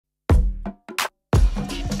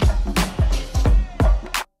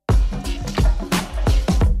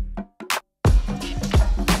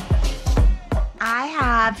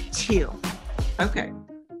have two. Okay.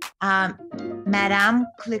 Madame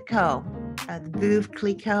Clicquot, the Veuve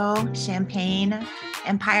Clicquot Champagne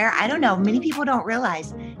Empire. I don't know. Many people don't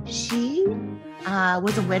realize she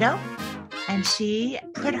was a widow, and she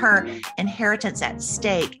put her inheritance at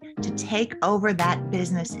stake to take over that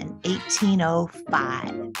business in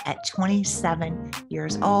 1805 at 27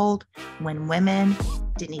 years old, when women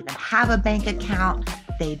didn't even have a bank account.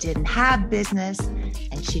 They didn't have business.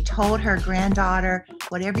 And she told her granddaughter,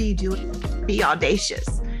 whatever you do, be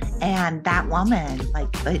audacious. And that woman, like,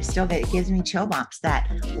 it gives me chill bumps, that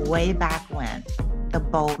way back when, the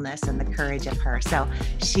boldness and the courage of her. So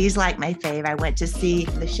she's like my fave. I went to see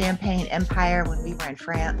the Champagne Empire when we were in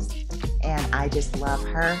France, and I just love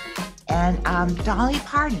her. And Dolly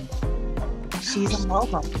Parton, she's a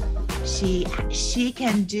mogul. She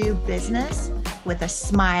can do business with a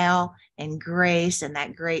smile and grace and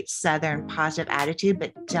that great Southern positive attitude,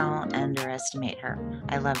 but don't underestimate her.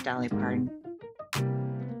 I love Dolly Parton.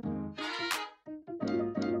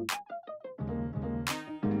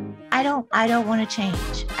 I don't want to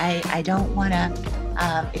change. I don't want to,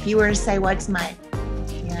 if you were to say, what's my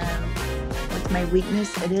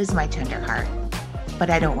weakness? It is my tender heart, but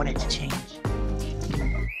I don't want it to change.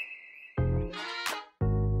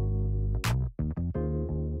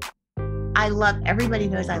 Everybody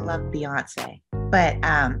knows I love Beyonce,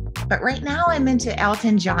 but right now I'm into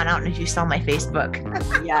Elton John. I don't know if you saw my Facebook.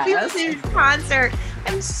 Yes. Concert.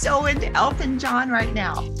 I'm so into Elton John right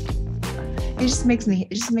now. It just makes me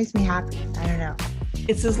happy. I don't know.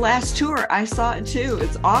 It's his last tour. I saw it too.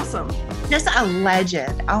 It's awesome. Just a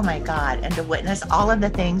legend. Oh my God. And to witness all of the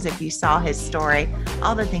things, if you saw his story,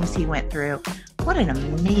 all the things he went through, what an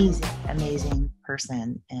amazing, amazing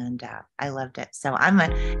person. And I loved it. So I'm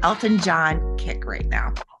an Elton John kick right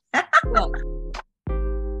now. Well,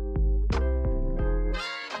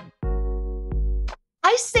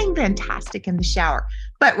 I sing fantastic in the shower,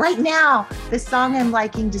 but right now the song I'm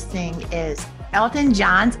liking to sing is Elton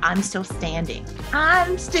John's I'm Still Standing.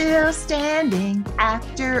 I'm still standing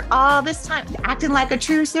after all this time, acting like a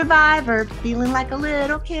true survivor, feeling like a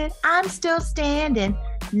little kid. I'm still standing.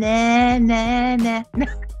 Nah, nah, nah.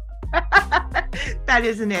 That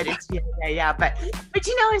isn't it. It's yeah. But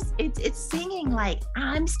you know, it's singing like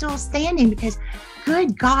I'm still standing, because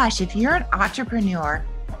good gosh, if you're an entrepreneur,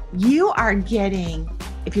 you are getting,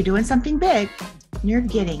 if you're doing something big, you're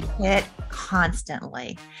getting hit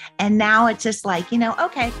constantly. And now it's just like,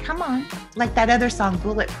 okay, come on. Like that other song,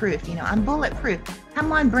 Bulletproof, I'm bulletproof.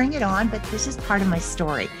 Come on, bring it on. But this is part of my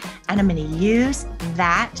story. And I'm going to use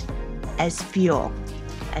that as fuel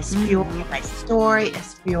for my story,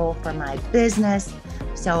 as fuel for my business.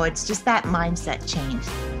 So it's just that mindset change.